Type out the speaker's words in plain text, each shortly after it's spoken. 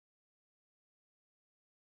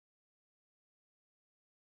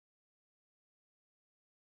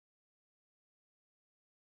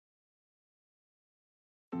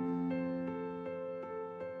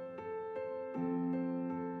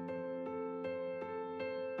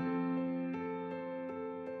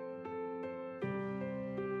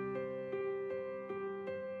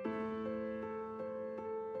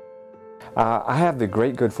I have the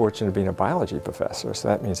great good fortune of being a biology professor, so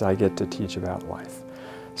that means I get to teach about life.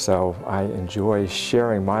 So I enjoy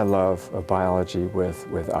sharing my love of biology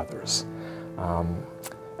with others.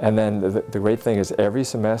 And then the great thing is every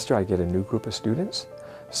semester I get a new group of students.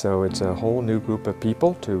 So it's a whole new group of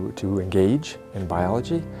people to engage in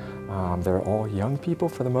biology. They're all young people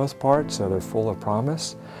for the most part, so they're full of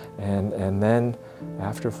promise. And then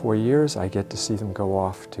after 4 years, I get to see them go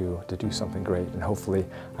off to do something great. And hopefully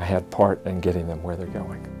I had part in getting them where they're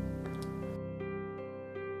going.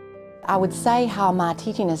 I would say how my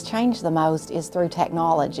teaching has changed the most is through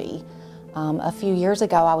technology. A few years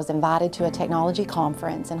ago, I was invited to a technology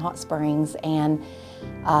conference in Hot Springs and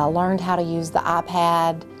learned how to use the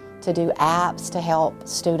iPad to do apps to help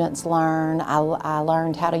students learn. I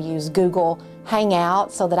learned how to use Google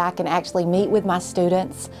Hangout so that I can actually meet with my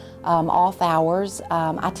students off hours.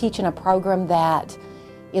 I teach in a program that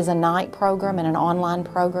is a night program and an online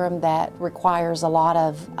program that requires a lot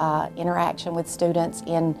of interaction with students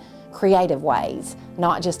in creative ways,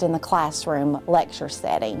 not just in the classroom lecture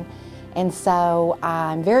setting. And so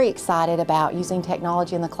I'm very excited about using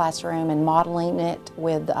technology in the classroom and modeling it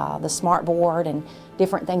with the smart board and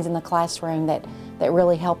different things in the classroom that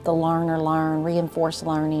really help the learner learn, reinforce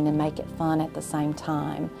learning, and make it fun at the same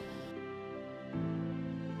time.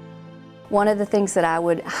 One of the things that I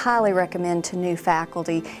would highly recommend to new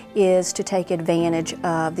faculty is to take advantage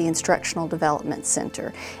of the Instructional Development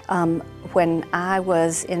Center. When I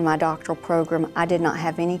was in my doctoral program, I did not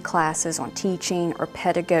have any classes on teaching or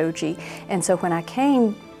pedagogy, and so when I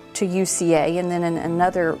came to UCA and then in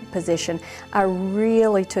another position, I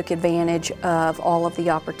really took advantage of all of the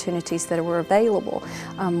opportunities that were available.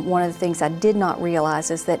 One of the things I did not realize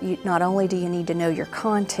is that not only do you need to know your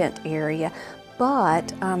content area,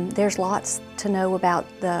 but there's lots to know about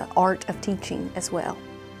the art of teaching as well.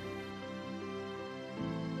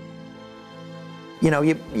 You know,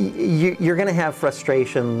 you're going to have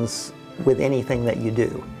frustrations with anything that you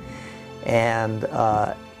do, and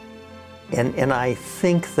I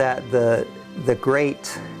think that the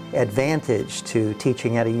great advantage to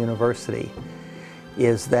teaching at a university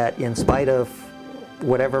is that in spite of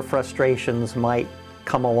whatever frustrations might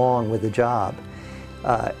come along with the job,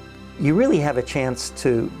 you really have a chance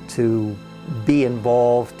to be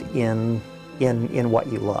involved in what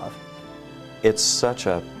you love. It's such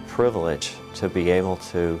a privilege to be able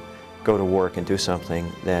to go to work and do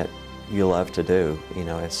something that you love to do. You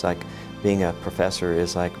know, it's like being a professor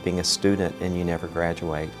is like being a student and you never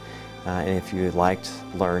graduate. And if you liked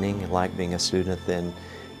learning, you like being a student, then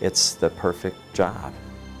it's the perfect job.